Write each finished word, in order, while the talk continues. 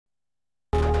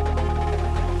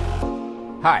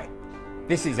Hi,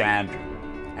 this is Andrew,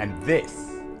 and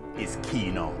this is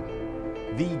Keen On,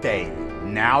 the daily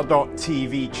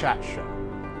now.tv chat show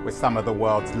with some of the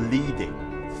world's leading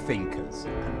thinkers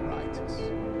and writers.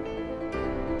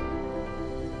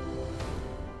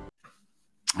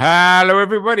 Hello,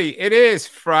 everybody. It is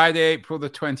Friday, April the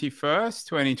 21st,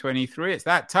 2023. It's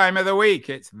that time of the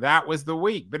week. That was the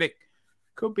week, but it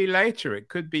could be later. It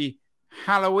could be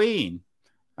Halloween.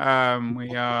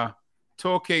 We are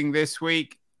talking this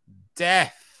week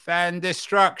death and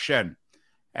destruction.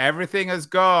 Everything has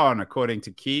gone, according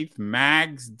to Keith.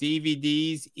 Mags,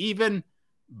 DVDs, even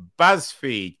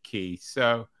Buzzfeed, Keith.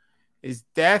 So is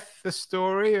death the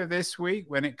story of this week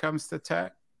when it comes to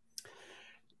tech?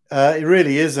 It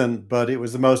really isn't, but it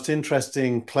was the most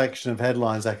interesting collection of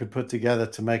headlines I could put together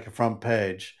to make a front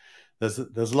page.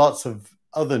 There's lots of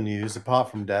other news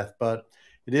apart from death, but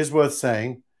it is worth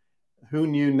saying, who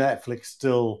knew Netflix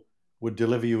still would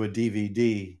deliver you a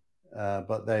DVD?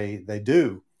 But they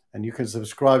do, and you can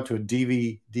subscribe to a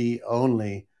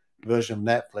DVD-only version of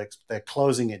Netflix. They're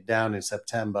closing it down in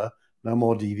September. No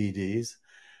more DVDs.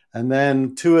 And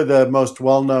then two of the most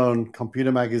well-known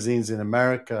computer magazines in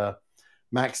America,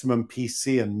 Maximum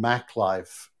PC and Mac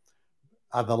Life,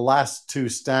 are the last two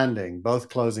standing, both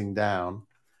closing down.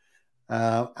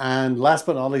 And last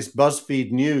but not least,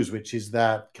 Buzzfeed News, which is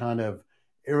that kind of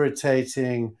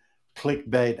irritating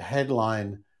clickbait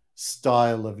headline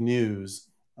style of news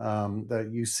that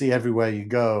you see everywhere you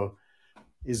go,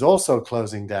 is also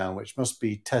closing down, which must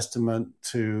be testament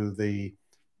to the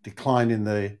decline in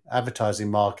the advertising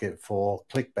market for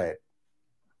clickbait.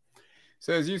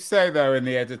 So as you say, though, in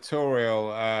the editorial,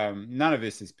 none of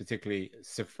this is particularly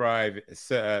surprising.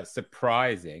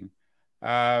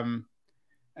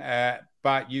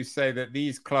 But you say that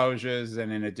these closures,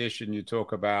 and in addition, you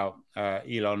talk about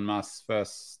Elon Musk's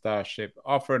first Starship,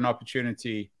 offer an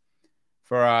opportunity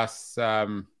for us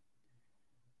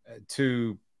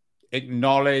to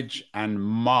acknowledge and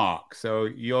mark. So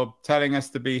you're telling us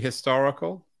to be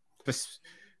historical,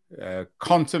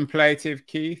 contemplative,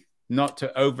 Keith? Not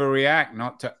to overreact,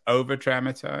 not to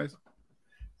over-dramatize? I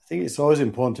think it's always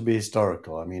important to be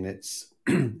historical. I mean, it's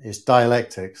it's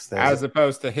dialectics. As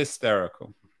opposed to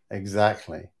hysterical.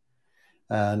 Exactly.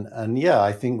 And yeah,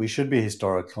 I think we should be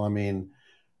historical. I mean,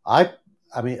 I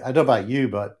don't know about you,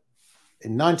 but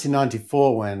in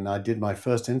 1994, when I did my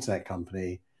first internet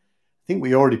company, I think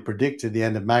we already predicted the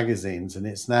end of magazines, and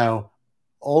it's now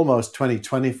almost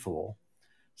 2024.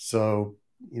 So,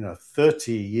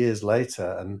 30 years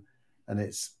later, and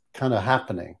it's kind of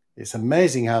happening. It's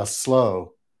amazing how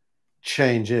slow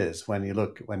change is when you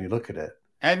look at it.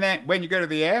 And then when you go to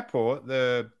the airport,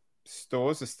 the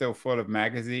stores are still full of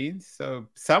magazines, so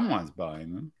someone's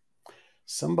buying them.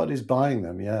 Somebody's buying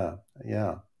them, yeah.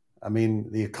 I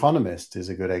mean, The Economist is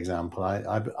a good example.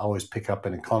 I always pick up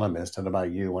an Economist, and about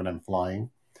you when I'm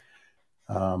flying.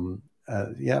 They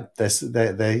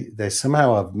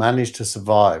somehow have managed to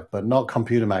survive, but not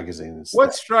computer magazines.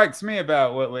 What strikes me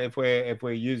about if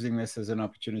we're using this as an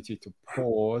opportunity to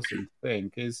pause and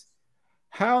think is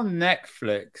how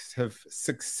Netflix have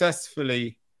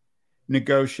successfully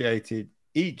negotiated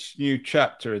each new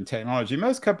chapter in technology.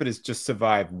 Most companies just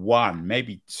survive one,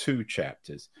 maybe two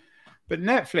chapters, but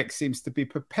Netflix seems to be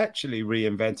perpetually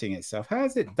reinventing itself. How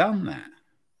has it done that?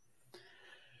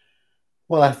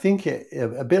 Well, I think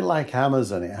a bit like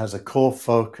Amazon, it has a core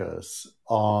focus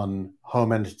on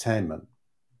home entertainment.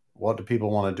 What do people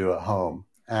want to do at home?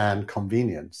 And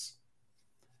convenience.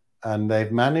 And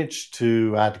they've managed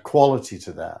to add quality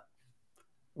to that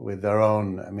with their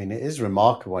own. I mean, it is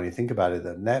remarkable when you think about it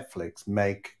that Netflix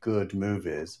make good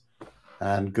movies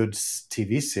and good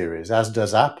TV series, as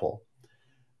does Apple.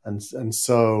 And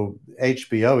so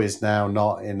HBO is now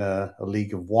not in a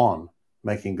league of one,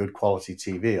 making good quality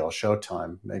TV, or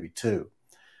Showtime, maybe two.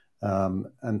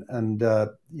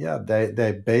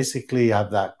 They basically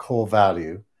have that core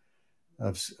value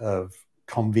of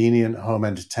convenient home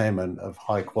entertainment of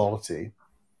high quality,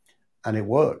 and it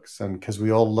works. And because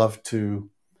we all would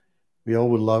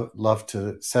love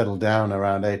to settle down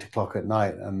around 8:00 at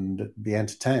night and be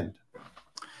entertained.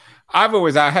 I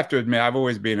have to admit, I've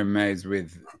always been amazed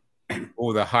with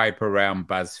all the hype around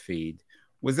Buzzfeed.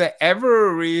 Was there ever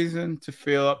a reason to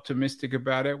feel optimistic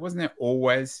about it? Wasn't it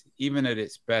always, even at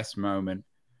its best moment,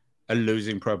 a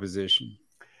losing proposition?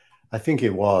 I think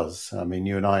it was. I mean,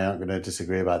 you and I aren't going to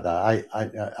disagree about that.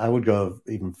 I would go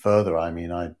even further. I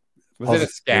mean, was it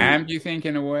a scam, do you think,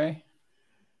 in a way?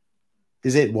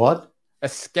 Is it what? A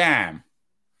scam.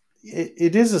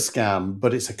 It is a scam,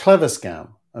 but it's a clever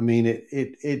scam. I mean,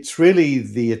 it's really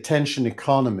the attention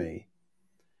economy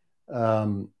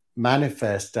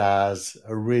manifest as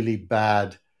a really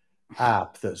bad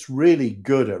app that's really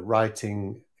good at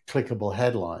writing clickable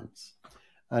headlines.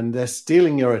 And they're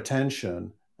stealing your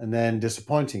attention and then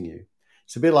disappointing you.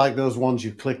 It's a bit like those ones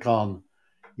you click on,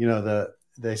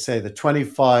 they say the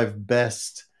 25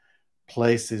 best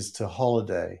places to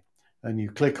holiday, and you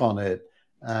click on it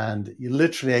and you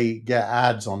literally get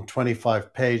ads on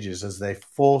 25 pages as they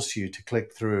force you to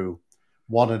click through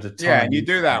one at a Yeah, and time. you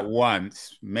do that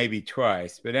once, maybe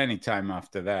twice, but any time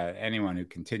after that, anyone who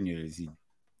continuously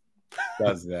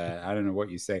does that, I don't know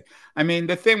what you say. I mean,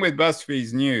 the thing with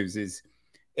BuzzFeed's news is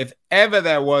if ever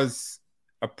there was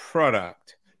a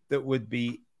product that would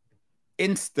be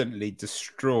instantly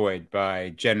destroyed by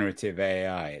generative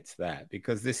AI, it's that,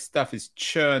 because this stuff is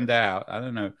churned out. I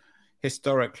don't know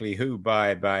historically who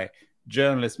by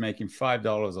journalists making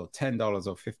 $5 or $10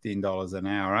 or $15 an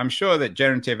hour. I'm sure that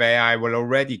generative AI will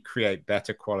already create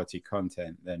better quality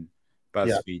content than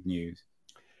BuzzFeed News.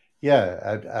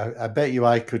 Yeah, I bet you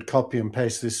I could copy and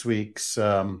paste this week's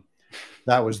That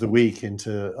Was the Week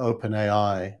into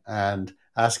OpenAI and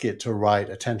ask it to write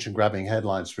attention-grabbing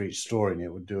headlines for each story, and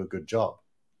it would do a good job.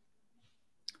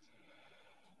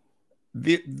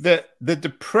 The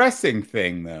depressing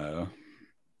thing, though,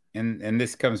 and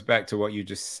this comes back to what you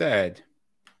just said,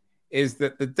 is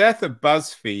that the death of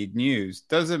BuzzFeed News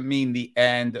doesn't mean the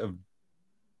end of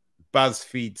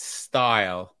BuzzFeed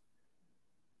style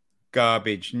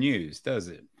garbage news, does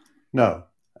it? No,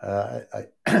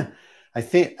 I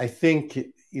think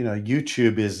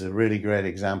YouTube is a really great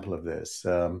example of this.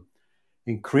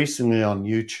 Increasingly on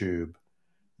YouTube,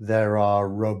 there are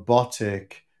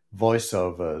robotic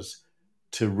voiceovers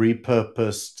to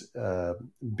repurposed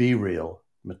B-reel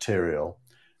material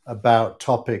about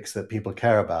topics that people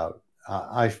care about.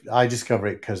 I discover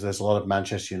it because there's a lot of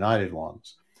Manchester United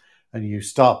ones, and you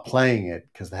start playing it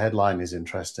because the headline is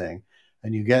interesting,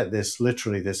 and you get this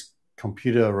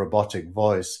computer robotic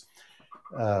voice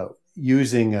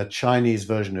using a Chinese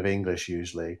version of English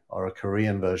usually, or a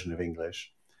Korean version of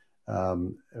English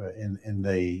in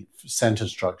the sentence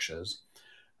structures.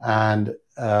 And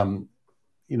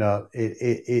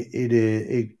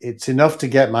it's enough to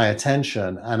get my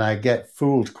attention, and I get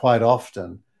fooled quite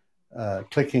often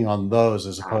clicking on those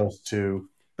as opposed to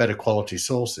better quality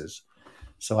sources.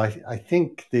 So I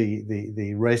think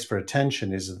the race for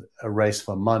attention is a race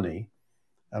for money,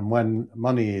 and when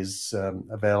money is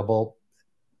available,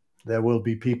 there will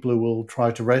be people who will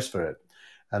try to race for it,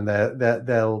 and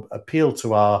they'll appeal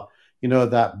to our,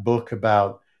 that book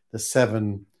about the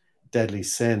 7 deadly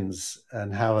sins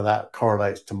and how that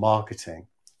correlates to marketing,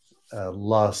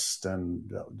 lust,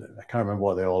 and I can't remember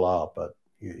what they all are, but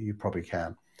you probably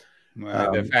can.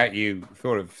 Well, the fact you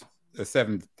thought of the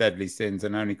 7 deadly sins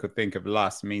and only could think of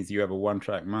lust means you have a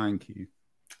one-track mind, Keith.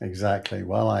 Exactly.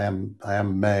 Well, I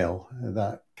am male.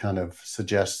 That kind of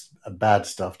suggests bad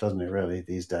stuff, doesn't it, really,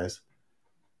 these days?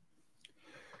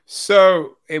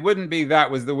 So it wouldn't be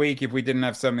That Was the Week if we didn't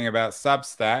have something about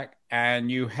Substack.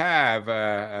 And you have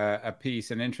a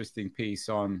piece, an interesting piece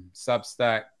on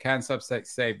Substack. Can Substack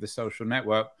save the social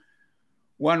network?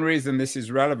 One reason this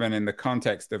is relevant in the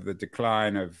context of the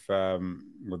decline of, or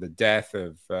the death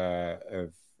of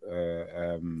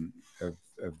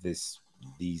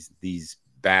these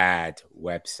bad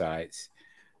websites,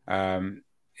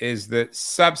 is that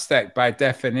Substack, by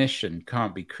definition,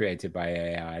 can't be created by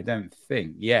AI. I don't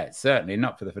think yet, certainly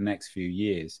not for the next few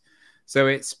years. So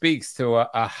it speaks to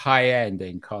a high end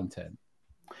in content.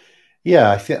 Yeah,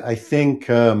 I think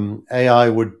AI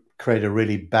would create a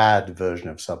really bad version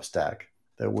of Substack.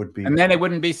 That would be, and then it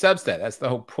wouldn't be Substack. That's the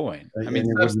whole point. I mean,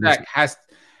 Substack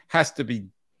has to be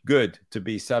good to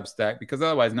be Substack, because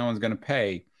otherwise no one's going to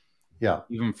pay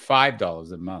even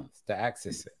 $5 a month to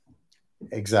access it.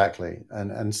 Exactly.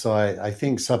 And so I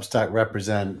think Substack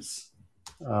represents,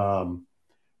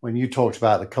 when you talked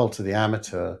about the cult of the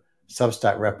amateur,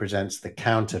 Substack represents the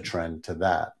counter trend to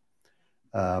that.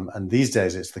 And these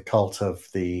days it's the cult of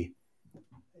the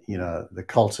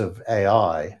cult of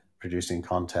AI producing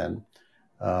content,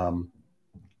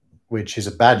 which is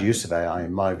a bad use of AI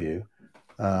in my view.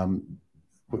 And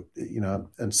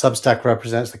Substack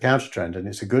represents the counter trend, and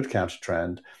it's a good counter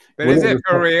trend. But is it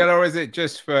for real, or is it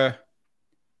just for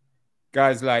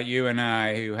guys like you and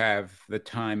I who have the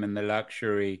time and the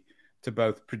luxury to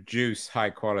both produce high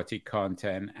quality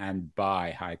content and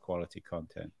buy high quality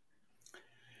content?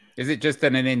 Is it just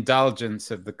an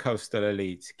indulgence of the coastal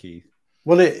elites, Keith?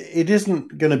 Well, it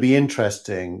isn't going to be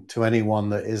interesting to anyone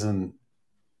that isn't,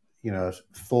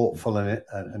 thoughtful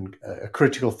and a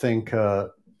critical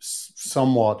thinker,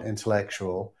 somewhat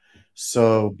intellectual.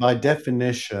 So by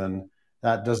definition,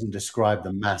 that doesn't describe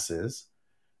the masses.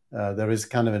 There is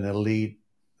kind of an elite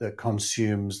that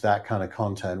consumes that kind of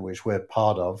content, which we're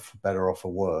part of, for better or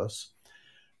for worse.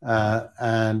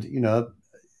 And, you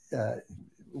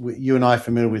and I are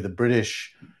familiar with the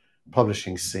British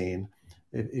publishing scene.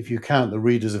 If you count the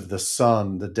readers of The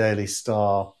Sun, the Daily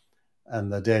Star,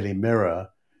 and the Daily Mirror,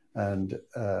 and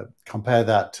compare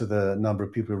that to the number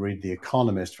of people who read The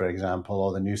Economist, for example,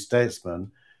 or the New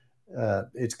Statesman,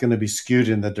 it's going to be skewed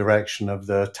in the direction of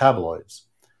the tabloids.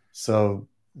 So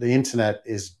the internet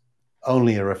is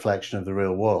only a reflection of the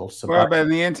real world. So well, but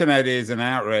the internet is an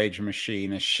outrage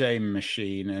machine, a shame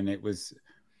machine, and it was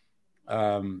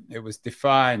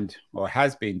defined, or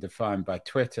has been defined, by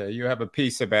Twitter. You have a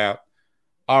piece about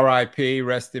RIP,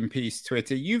 rest in peace,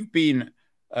 Twitter. You've been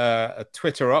a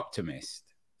Twitter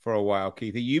optimist for a while,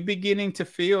 Keith. Are you beginning to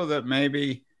feel that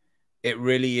maybe it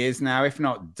really is now, if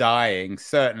not dying,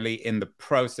 certainly in the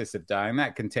process of dying?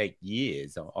 That can take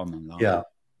years on and on. Yeah.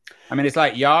 I mean, it's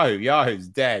like Yahoo. Yahoo's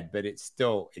dead, but it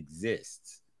still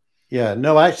exists. Yeah,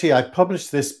 no, actually, I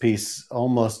published this piece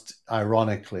almost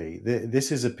ironically.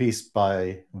 This is a piece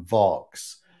by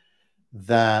Vox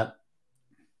that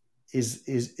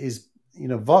is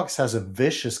Vox has a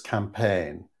vicious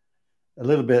campaign, a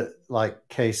little bit like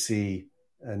Casey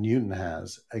Newton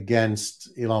has, against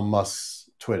Elon Musk's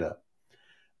Twitter.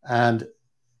 And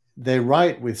they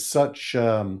write with such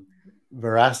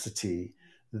veracity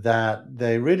that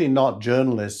they're really not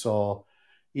journalists or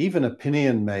even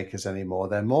opinion makers anymore.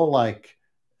 They're more like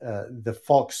the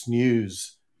Fox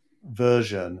News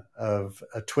version of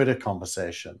a Twitter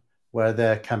conversation where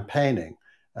they're campaigning,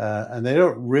 and they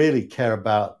don't really care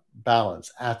about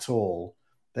balance at all.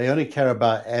 They only care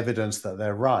about evidence that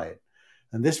they're right.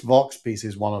 And this Vox piece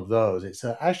is one of those. It's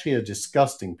actually a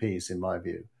disgusting piece in my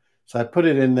view. So I put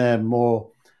it in there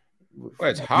more. Well,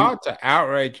 it's hard to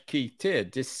outrage Keith Tier.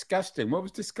 Disgusting. What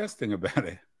was disgusting about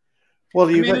it? Well,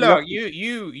 I mean, look,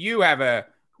 you have a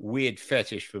weird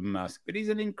fetish for Musk, but he's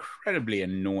an incredibly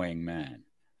annoying man.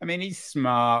 I mean, he's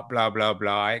smart, blah, blah,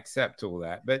 blah. I accept all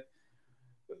that. But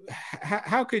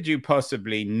how could you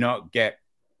possibly not get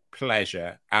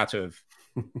pleasure out of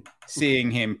seeing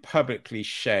him publicly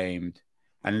shamed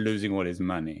and losing all his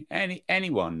money?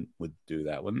 Anyone would do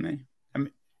that, wouldn't they? I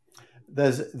mean,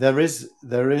 there is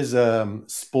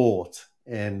sport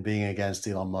in being against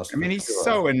Elon Musk. I mean, he's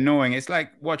so annoying. It's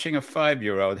like watching a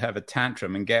 5-year-old have a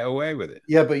tantrum and get away with it.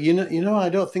 Yeah, but I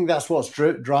don't think that's what's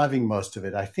driving most of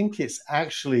it. I think it's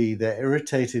actually they're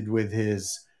irritated with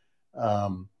his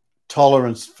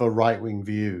tolerance for right-wing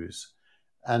views,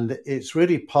 and it's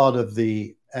really part of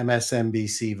the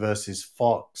MSNBC versus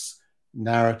Fox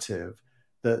narrative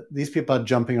that these people are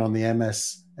jumping on the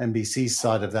MSNBC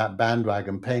side of that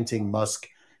bandwagon, painting Musk.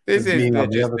 This is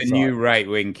just the new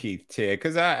right-wing Keith Tier,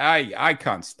 because I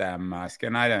can't stand Musk,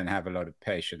 and I don't have a lot of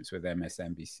patience with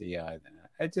MSNBC either.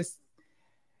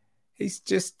 He's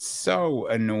just so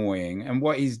annoying, and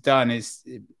what he's done is.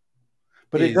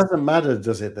 But it doesn't matter,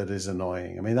 does it? That is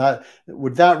annoying. I mean,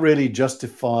 would that really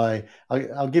justify?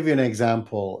 I'll give you an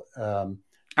example.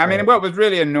 I mean, what was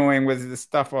really annoying was the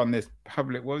stuff on this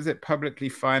publicly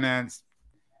financed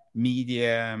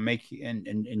media making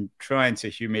and trying to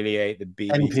humiliate the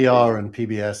BBC. NPR and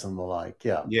PBS and the like.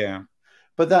 Yeah.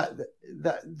 But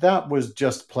that was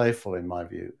just playful in my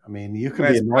view. I mean, you can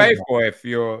be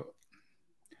playful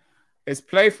it's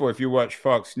playful if you watch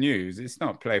Fox News. It's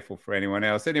not playful for anyone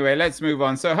else. Anyway, let's move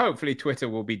on. So hopefully Twitter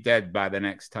will be dead by the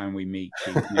next time we meet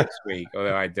next week,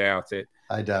 although I doubt it.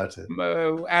 I doubt it.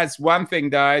 As one thing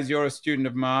dies, you're a student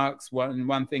of Marx.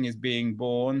 One thing is being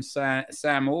born.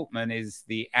 Sam Altman is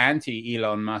the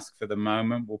anti-Elon Musk for the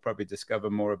moment. We'll probably discover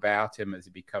more about him as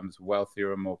he becomes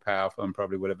wealthier and more powerful, and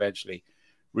probably will eventually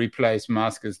replace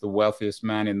Musk as the wealthiest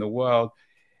man in the world.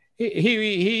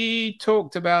 He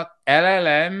talked about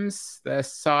LLMs, their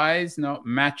size not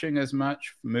matching as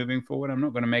much moving forward. I'm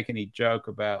not going to make any joke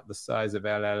about the size of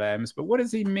LLMs, but what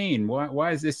does he mean?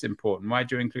 Why is this important? Why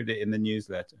do you include it in the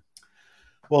newsletter?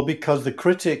 Well, because the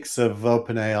critics of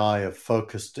OpenAI have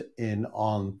focused in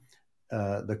on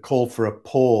the call for a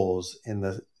pause in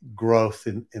the growth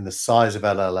in the size of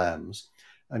LLMs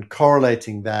and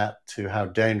correlating that to how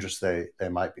dangerous they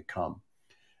might become.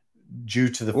 Due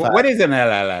to the fact, what is an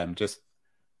LLM?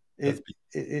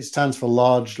 It stands for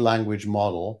large language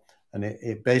model, and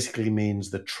it basically means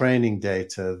the training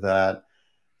data that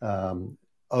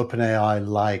OpenAI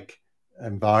like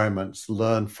environments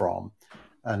learn from,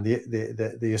 and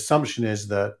the assumption is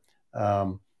that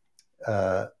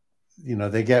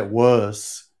they get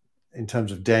worse in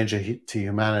terms of danger to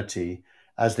humanity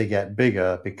as they get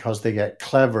bigger because they get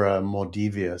cleverer and more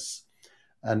devious,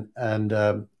 and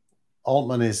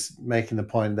Altman is making the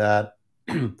point that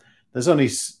there's only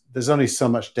there's only so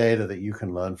much data that you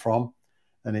can learn from,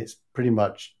 and it's pretty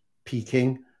much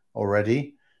peaking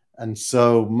already. And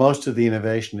so most of the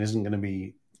innovation isn't going to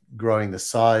be growing the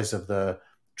size of the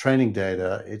training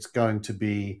data. It's going to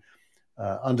be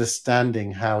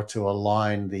understanding how to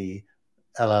align the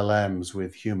LLMs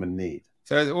with human need.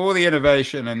 So all the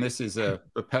innovation, and this is a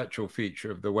perpetual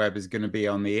feature of the web, is going to be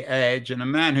on the edge. And a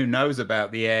man who knows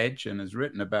about the edge and has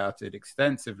written about it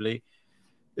extensively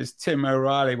is Tim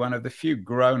O'Reilly, one of the few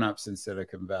grown-ups in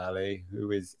Silicon Valley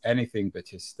who is anything but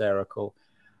hysterical.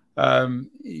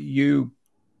 You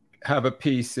have a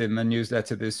piece in the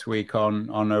newsletter this week on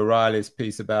O'Reilly's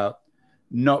piece about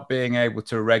not being able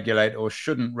to regulate or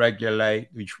shouldn't regulate.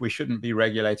 We shouldn't be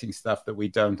regulating stuff that we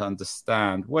don't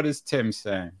understand. What is Tim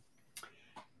saying?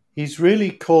 He's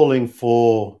really calling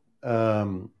for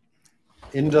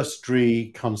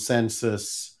industry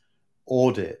consensus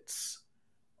audits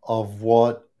of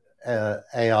what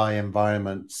AI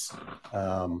environments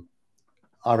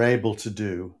are able to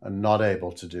do and not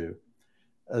able to do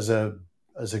as a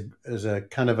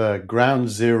kind of a ground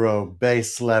zero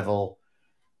base level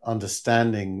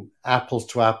understanding, apples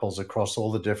to apples across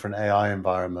all the different AI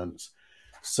environments,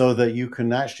 so that you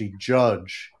can actually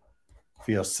judge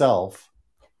for yourself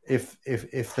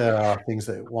if there are things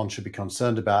that one should be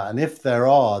concerned about. And if there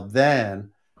are,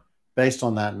 then based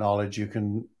on that knowledge, you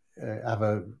can have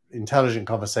an intelligent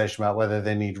conversation about whether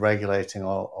they need regulating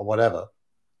or whatever.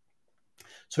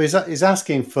 So he's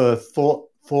asking for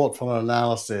thoughtful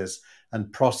analysis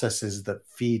and processes that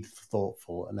feed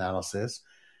thoughtful analysis,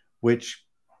 which,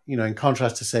 you know, in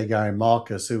contrast to, say, Gary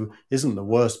Marcus, who isn't the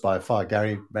worst by far.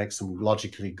 Gary makes some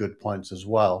logically good points as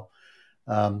well.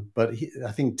 But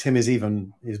I think Tim is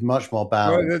much more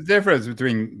balanced. Well, the difference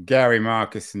between Gary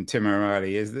Marcus and Tim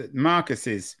O'Reilly is that Marcus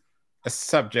is a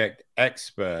subject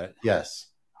expert. Yes.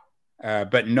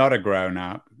 But not a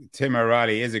grown-up. Tim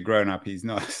O'Reilly is a grown-up. He's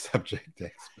not a subject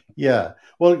expert. Yeah.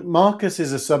 Well, Marcus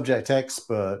is a subject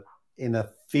expert in a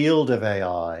field of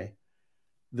AI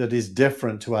that is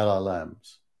different to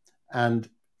LLMs. And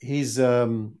he's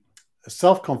a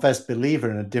self-confessed believer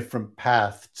in a different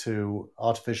path to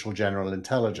artificial general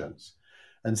intelligence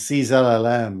and sees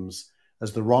LLMs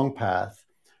as the wrong path,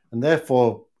 and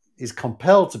therefore is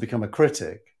compelled to become a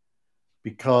critic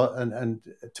because, and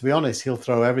to be honest, he'll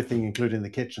throw everything, including the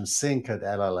kitchen sink, at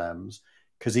LLMs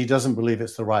because he doesn't believe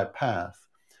it's the right path.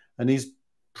 And he's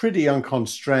pretty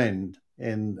unconstrained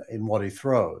in what he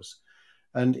throws.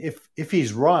 And if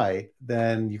he's right,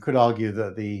 then you could argue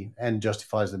that the end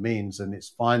justifies the means, and it's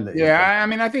fine that. Yeah, I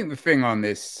mean, I think the thing on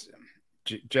this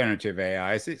generative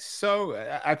AI is it's so.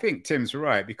 I think Tim's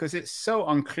right because it's so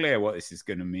unclear what this is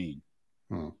going to mean.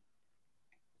 I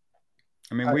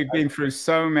mean, we've been through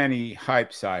so many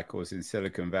hype cycles in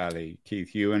Silicon Valley,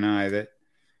 Keith, you and I, that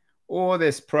all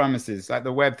this promises, like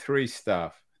the Web3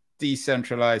 stuff,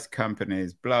 decentralized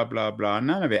companies, blah, blah, blah,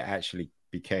 none of it actually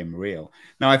became real.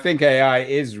 Now, I think AI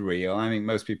is real. I think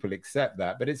most people accept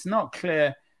that, but it's not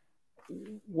clear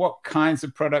what kinds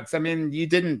of products. I mean, you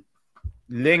didn't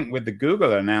link with the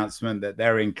Google announcement that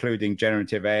they're including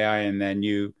generative AI in their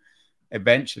new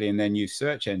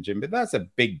search engine, but that's a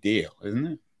big deal, isn't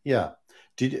it? Yeah.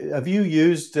 Have you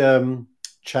used Chat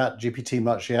GPT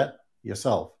much yet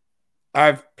yourself?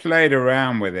 I've played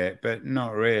around with it, but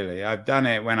not really. I've done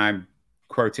it when I'm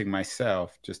quoting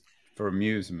myself just for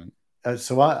amusement.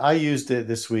 So I used it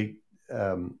this week.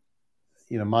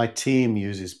 My team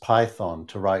uses Python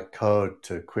to write code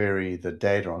to query the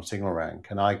data on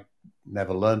SignalRank, and I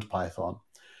never learned Python.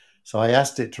 So I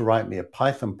asked it to write me a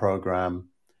Python program.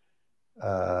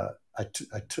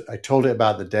 I told it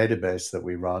about the database that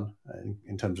we run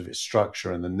in terms of its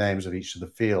structure and the names of each of the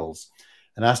fields,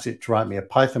 and asked it to write me a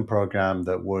Python program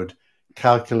that would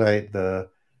calculate the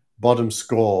bottom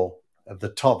score of the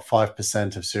top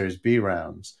 5% of Series B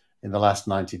rounds in the last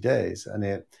 90 days. And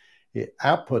it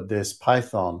output this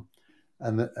Python,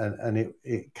 and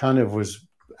it kind of was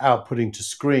outputting to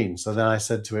screen. So then I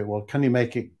said to it, well, can you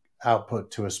make it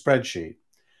output to a spreadsheet?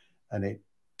 And it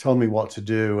told me what to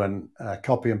do, and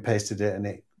copy and pasted it, and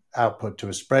it output to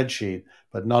a spreadsheet,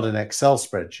 but not an Excel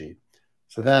spreadsheet.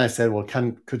 So then I said, well,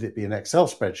 could it be an Excel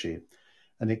spreadsheet?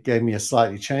 And it gave me a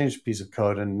slightly changed piece of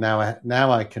code. And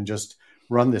now I can just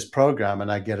run this program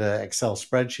and I get an Excel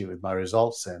spreadsheet with my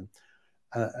results in.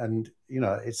 And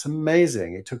it's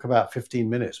amazing. It took about 15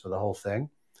 minutes for the whole thing.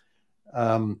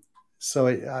 So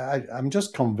I'm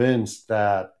just convinced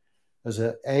that as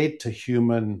an aid to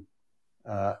human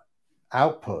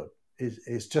output,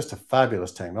 it's just a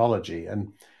fabulous technology.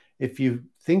 And if you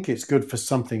think it's good for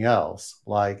something else,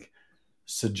 like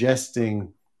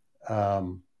suggesting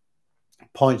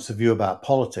points of view about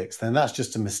politics, then that's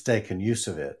just a mistaken use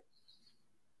of it.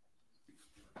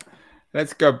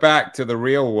 Let's go back to the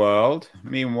real world.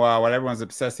 Meanwhile, while everyone's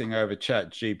obsessing over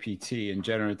ChatGPT and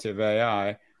generative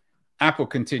AI, Apple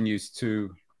continues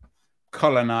to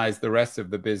colonize the rest of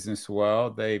the business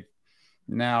world. They've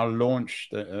now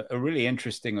launched a really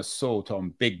interesting assault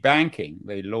on big banking.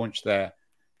 They launched their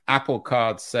Apple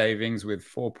Card savings with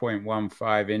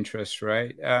 4.15 interest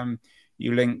rate.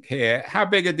 You link here. How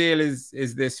big a deal is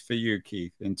this for you,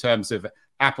 Keith, in terms of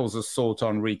Apple's assault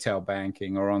on retail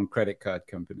banking or on credit card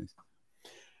companies?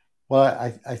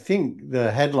 Well, I think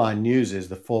the headline news is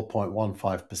the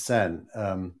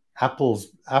 4.15%.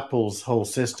 Apple's whole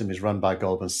system is run by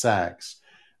Goldman Sachs,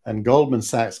 and Goldman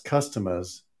Sachs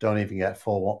customers don't even get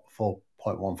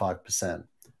 4.15%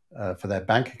 for their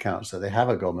bank accounts that they have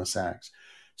at Goldman Sachs.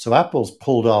 So Apple's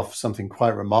pulled off something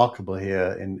quite remarkable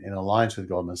here in alliance with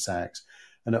Goldman Sachs.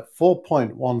 And at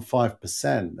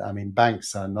 4.15%, I mean,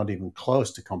 banks are not even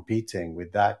close to competing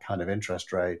with that kind of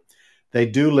interest rate. They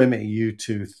do limit you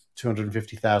to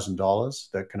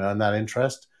 $250,000 that can earn that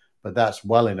interest, but that's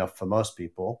well enough for most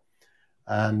people.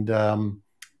 And,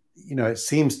 it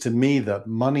seems to me that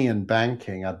money and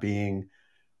banking are being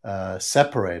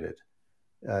separated.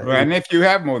 Right. And if you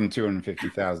have more than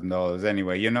 $250,000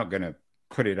 anyway, you're not going to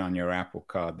put it on your Apple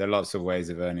Card. There are lots of ways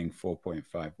of earning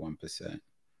 4.51%.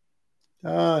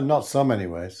 Not so many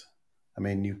ways. I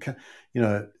mean, you can,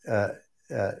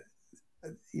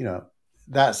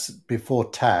 that's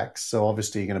before tax. So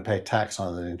obviously you're going to pay tax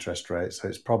on an interest rate. So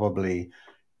it's probably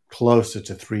closer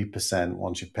to 3%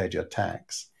 once you've paid your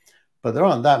tax. But there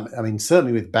aren't that. I mean,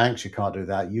 certainly with banks, you can't do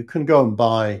that. You can go and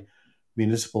buy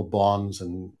municipal bonds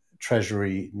and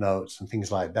treasury notes and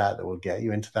things like that will get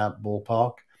you into that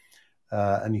ballpark.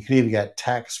 And you can even get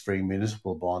tax-free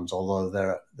municipal bonds,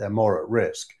 although they're more at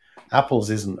risk. Apple's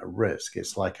isn't a risk.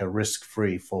 It's like a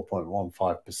risk-free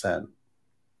 4.15%.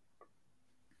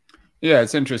 Yeah,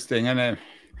 it's interesting. And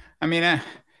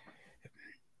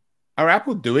are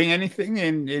Apple doing anything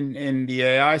in the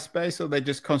AI space, or are they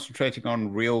just concentrating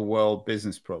on real-world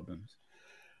business problems?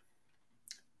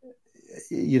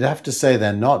 You'd have to say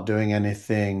they're not doing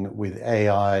anything with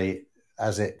AI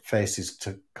as it faces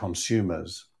to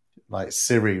consumers. Like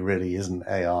Siri really isn't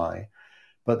AI.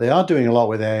 But they are doing a lot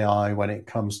with AI when it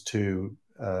comes to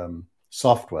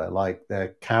software, like their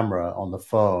camera on the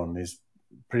phone is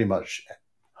pretty much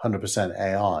 100%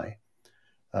 AI.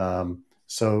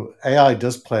 So AI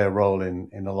does play a role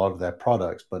in a lot of their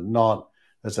products, but not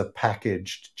as a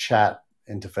packaged chat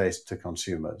interface to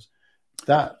consumers.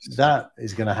 That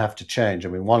is going to have to change. I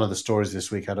mean, one of the stories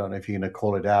this week, I don't know if you're going to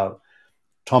call it out,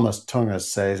 Thomas Tungas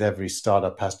says every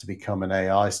startup has to become an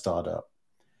AI startup.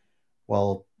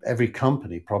 Well, every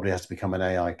company probably has to become an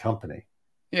AI company.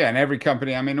 Yeah, and every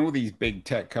company, I mean, all these big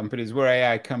tech companies were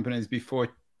AI companies before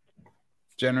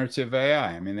generative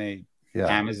AI. I mean,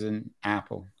 Amazon,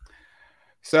 Apple.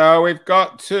 So we've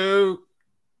got to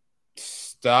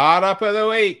startup of the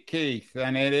week, Keith,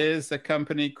 and it is a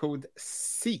company called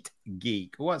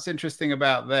SeatGeek. What's interesting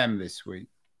about them this week?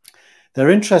 They're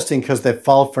interesting because they've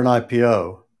filed for an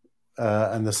IPO,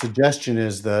 and the suggestion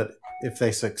is that if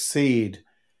they succeed,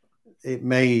 it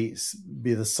may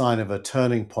be the sign of a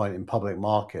turning point in public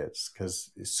markets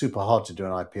because it's super hard to do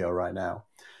an IPO right now.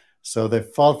 So they've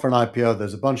filed for an IPO.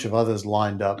 There's a bunch of others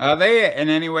lined up. Are they in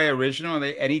any way original? Are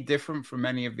they any different from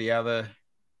any of the other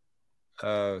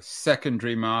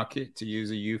secondary market, to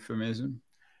use a euphemism?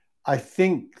 I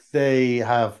think they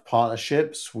have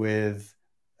partnerships with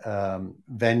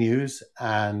venues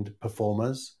and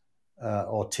performers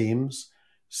or teams,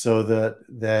 so that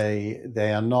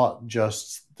they are not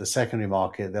just the secondary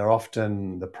market, they're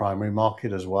often the primary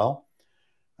market as well.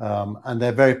 And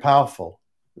they're very powerful.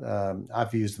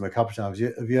 I've used them a couple of times.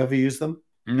 Have you ever used them?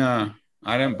 No,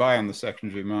 I don't buy on the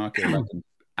secondary market. I can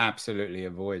absolutely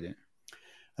avoid it.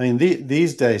 I mean,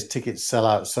 these days tickets sell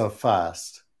out so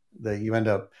fast that you end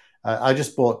up... I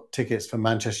just bought tickets for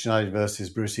Manchester United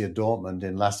versus Borussia Dortmund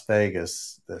in Las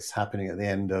Vegas. That's happening at the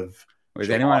end of...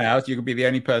 With anyone else, you could be the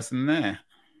only person there.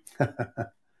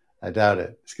 I doubt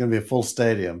it. It's going to be a full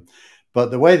stadium.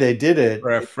 But the way they did it...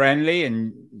 For a friendly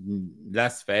in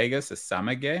Las Vegas, a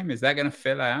summer game, is that going to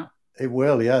fill out? It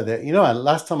will, yeah.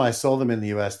 Last time I saw them in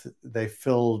the US, they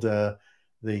filled the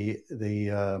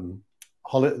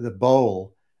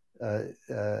bowl,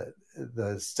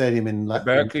 the stadium in... The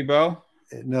Berkeley Bowl?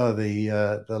 No,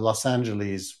 the Los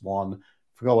Angeles one. I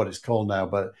forgot what it's called now,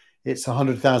 but it's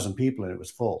 100,000 people and it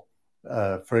was full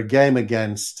for a game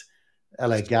against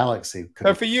LA Galaxy.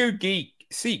 So for you,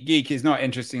 SeatGeek is not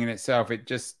interesting in itself. It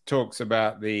just talks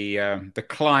about the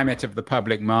climate of the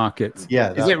public markets.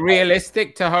 Yeah, is it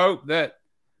realistic to hope that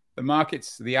the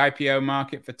IPO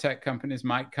market for tech companies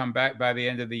might come back by the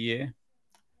end of the year?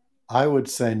 I would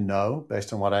say no,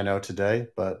 based on what I know today,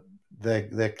 but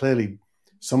they're clearly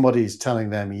somebody's telling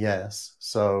them yes.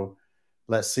 So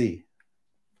let's see.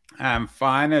 And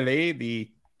finally,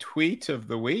 the tweet of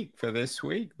the week for this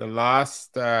week, the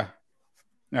last, no,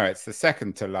 it's the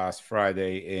second to last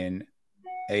Friday in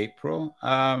April.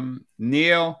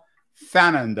 Neil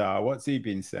Thanandar, what's he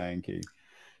been saying, Keith?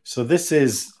 So this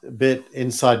is a bit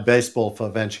inside baseball for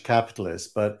venture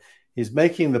capitalists, but he's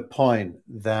making the point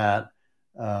that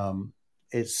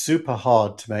it's super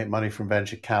hard to make money from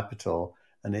venture capital,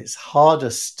 and it's harder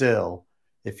still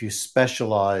if you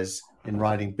specialize in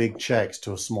writing big checks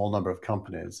to a small number of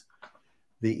companies.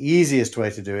 The easiest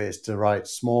way to do it is to write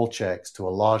small checks to a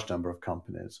large number of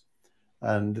companies.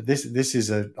 And this is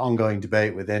an ongoing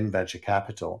debate within venture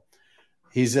capital.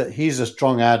 He's a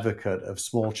strong advocate of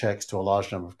small checks to a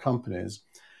large number of companies,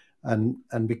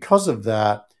 and because of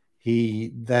that,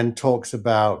 he then talks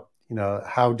about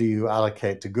how do you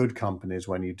allocate to good companies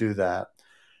when you do that,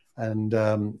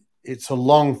 and it's a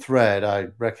long thread. I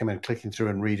recommend clicking through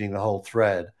and reading the whole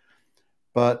thread,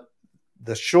 but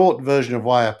the short version of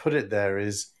why I put it there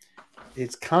is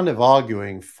it's kind of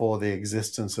arguing for the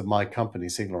existence of my company,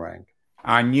 SignalRank.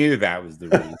 I knew that was the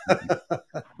reason.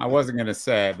 I wasn't going to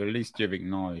say it, but at least you've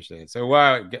acknowledged it. So,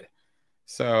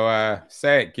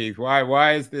 say it, Keith.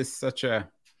 Why is this such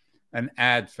an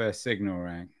ad for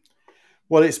SignalRank?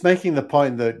 Well, it's making the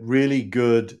point that really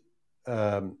good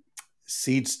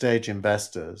seed stage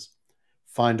investors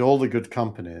find all the good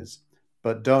companies,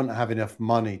 but don't have enough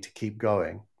money to keep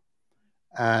going.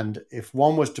 And if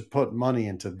one was to put money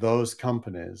into those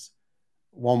companies,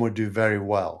 one would do very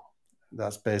well.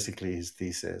 That's basically his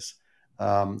thesis.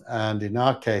 And in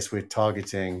our case, we're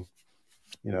targeting,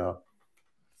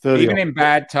 30. Even in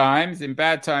bad times,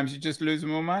 you just lose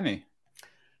more money.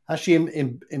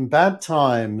 Actually, in bad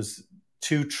times,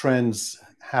 two trends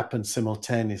happen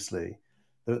simultaneously.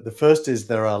 The first is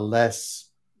there are less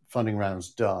funding rounds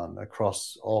done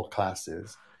across all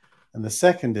classes. And the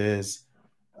second is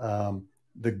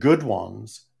the good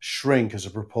ones shrink as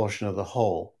a proportion of the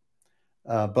whole.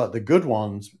 But the good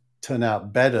ones turn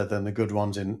out better than the good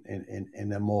ones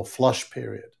in a more flush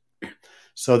period.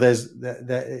 So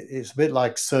it's a bit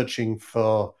like searching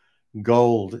for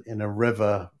gold in a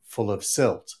river full of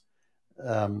silt.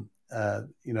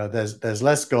 There's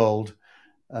less gold.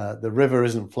 The river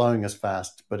isn't flowing as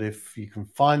fast, but if you can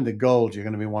find the gold, you're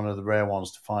going to be one of the rare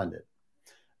ones to find it.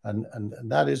 And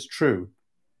that is true.